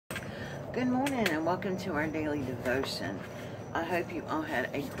Good morning and welcome to our daily devotion. I hope you all had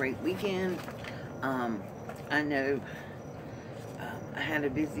a great weekend. I know I had a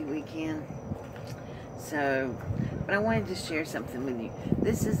busy weekend, but I wanted to share something with you.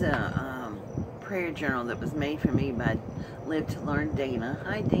 This is a prayer journal that was made for me by Live to Learn Dana.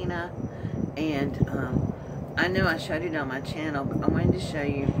 Hi Dana. And I know I showed it on my channel, but I wanted to show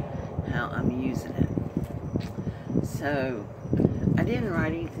you how I'm using it. So I didn't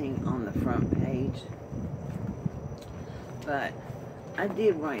write anything on the front page, but I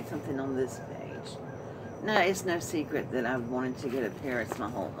did write something on this page. Now, it's no secret that I've wanted to go to Paris my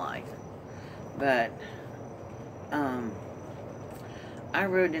whole life, but I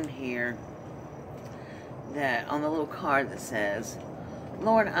wrote in here that on the little card that says,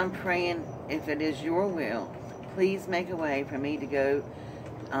 Lord, I'm praying if it is your will, please make a way for me to go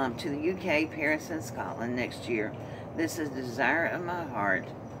to the UK, Paris, and Scotland next year. This is the desire of my heart.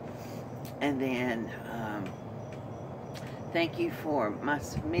 And then, thank you for my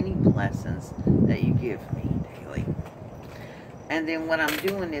many blessings that you give me daily. And then what I'm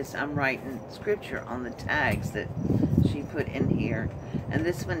doing is I'm writing scripture on the tags that she put in here. And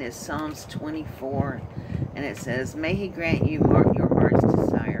this one is Psalms 24. And it says, may he grant you your heart's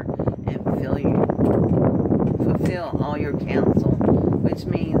desire and fulfill all your counsel, which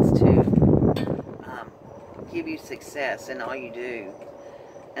means to give you success in all you do.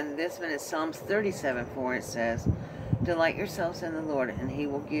 And this one is Psalms 37:4. It says, delight yourselves in the Lord, and he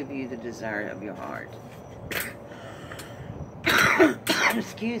will give you the desire of your heart.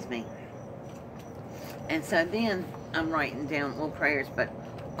 Excuse me. And so then I'm writing down little prayers, but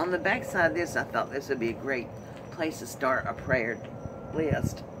on the back side of this, I thought this would be a great place to start a prayer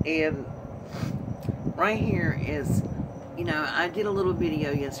list. And right here is, you know, I did a little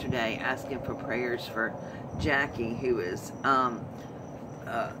video yesterday asking for prayers for Jackie, who is,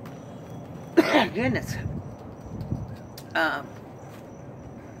 goodness,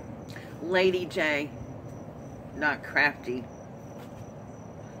 Lady J, not Crafty,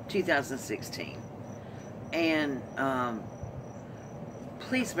 2016. And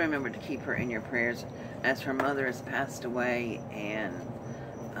please remember to keep her in your prayers, as her mother has passed away, and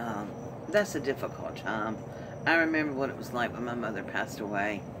that's a difficult time. I remember what it was like when my mother passed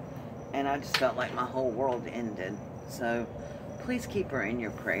away, and I just felt like my whole world ended. So please keep her in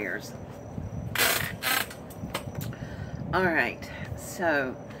your prayers. All right,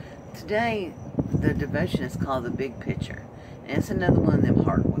 so today the devotion is called The Big Picture, and it's another one of them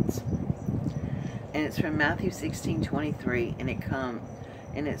hard ones. And it's from Matthew 16:23,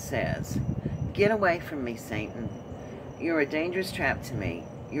 and it says, get away from me, Satan. You're a dangerous trap to me.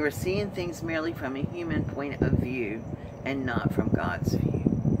 You are seeing things merely from a human point of view and not from God's view.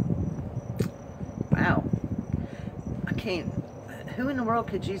 Wow. Who in the world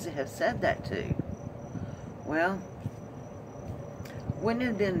could Jesus have said that to? Well, wouldn't it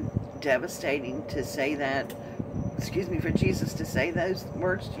have been devastating to say that, for Jesus to say those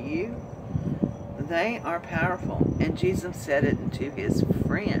words to you? They are powerful. And Jesus said it to his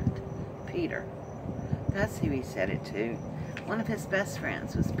friend, Peter. That's who he said it to. One of his best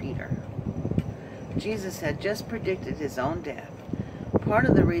friends was Peter. Jesus had just predicted his own death. Part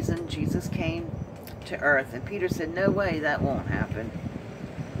of the reason Jesus came to earth, and Peter said, no way, that won't happen.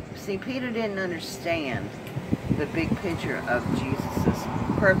 See, Peter didn't understand the big picture of Jesus'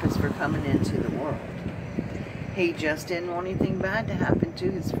 purpose for coming into the world. He just didn't want anything bad to happen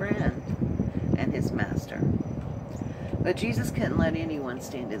to his friend and his master. But Jesus couldn't let anyone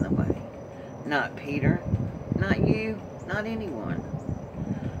stand in the way. Not Peter, not you, not anyone.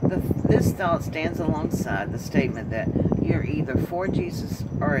 This thought stands alongside the statement that you're either for Jesus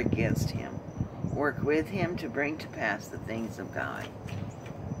or against him. Work with him to bring to pass the things of God.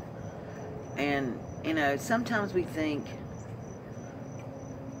 And, you know, sometimes we think,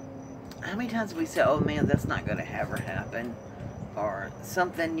 how many times we say, oh man, that's not going to ever happen, or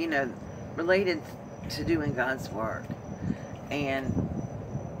something, you know, related to doing God's work. And,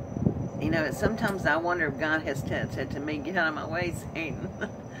 you know, sometimes I wonder if God has said to me, get out of my way, Satan.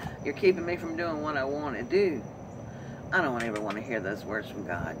 You're keeping me from doing what I want to do. I don't ever want to hear those words from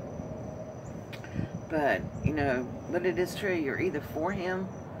God. But, you know, but it is true. You're either for him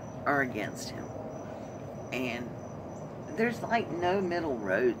or against him. And there's like no middle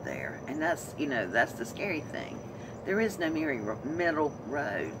road there. And that's, you know, that's the scary thing. There is no middle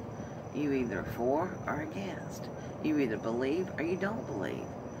road. You either for or against. You either believe or you don't believe.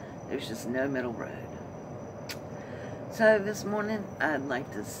 There's just no middle road. So this morning, I'd like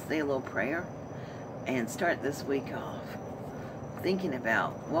to say a little prayer and start this week off thinking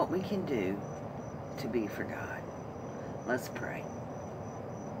about what we can do to be for God. Let's pray.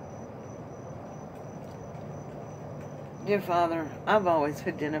 Dear Father, I've always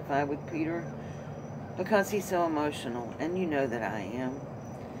identified with Peter because he's so emotional, and you know that I am.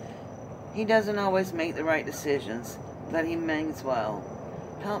 He doesn't always make the right decisions, but he means well.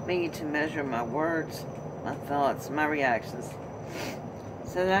 Help me to measure my words, my thoughts, my reactions,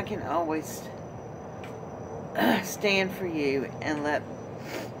 so that I can always stand for you and let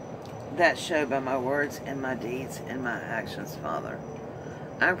that show by my words and my deeds and my actions, Father.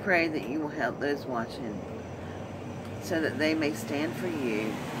 I pray that you will help those watching so that they may stand for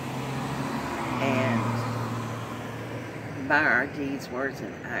you and by our deeds, words,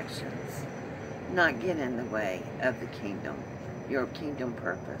 and actions, not get in the way of the kingdom, your kingdom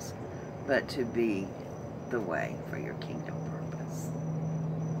purpose, but to be the way for your kingdom purpose.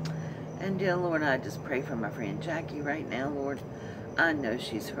 And dear Lord, I just pray for my friend Jackie right now, Lord. I know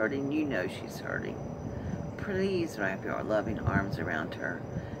she's hurting. You know she's hurting. Please wrap your loving arms around her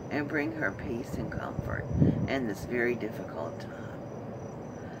and bring her peace and comfort in this very difficult time.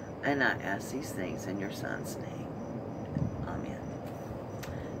 And I ask these things in your Son's name. Amen.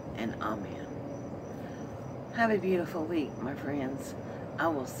 And amen. Have a beautiful week, my friends. I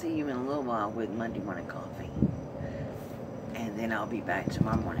will see you in a little while with Monday Morning Coffee. And then I'll be back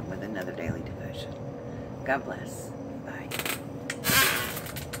tomorrow morning with another daily devotion. God bless. Bye.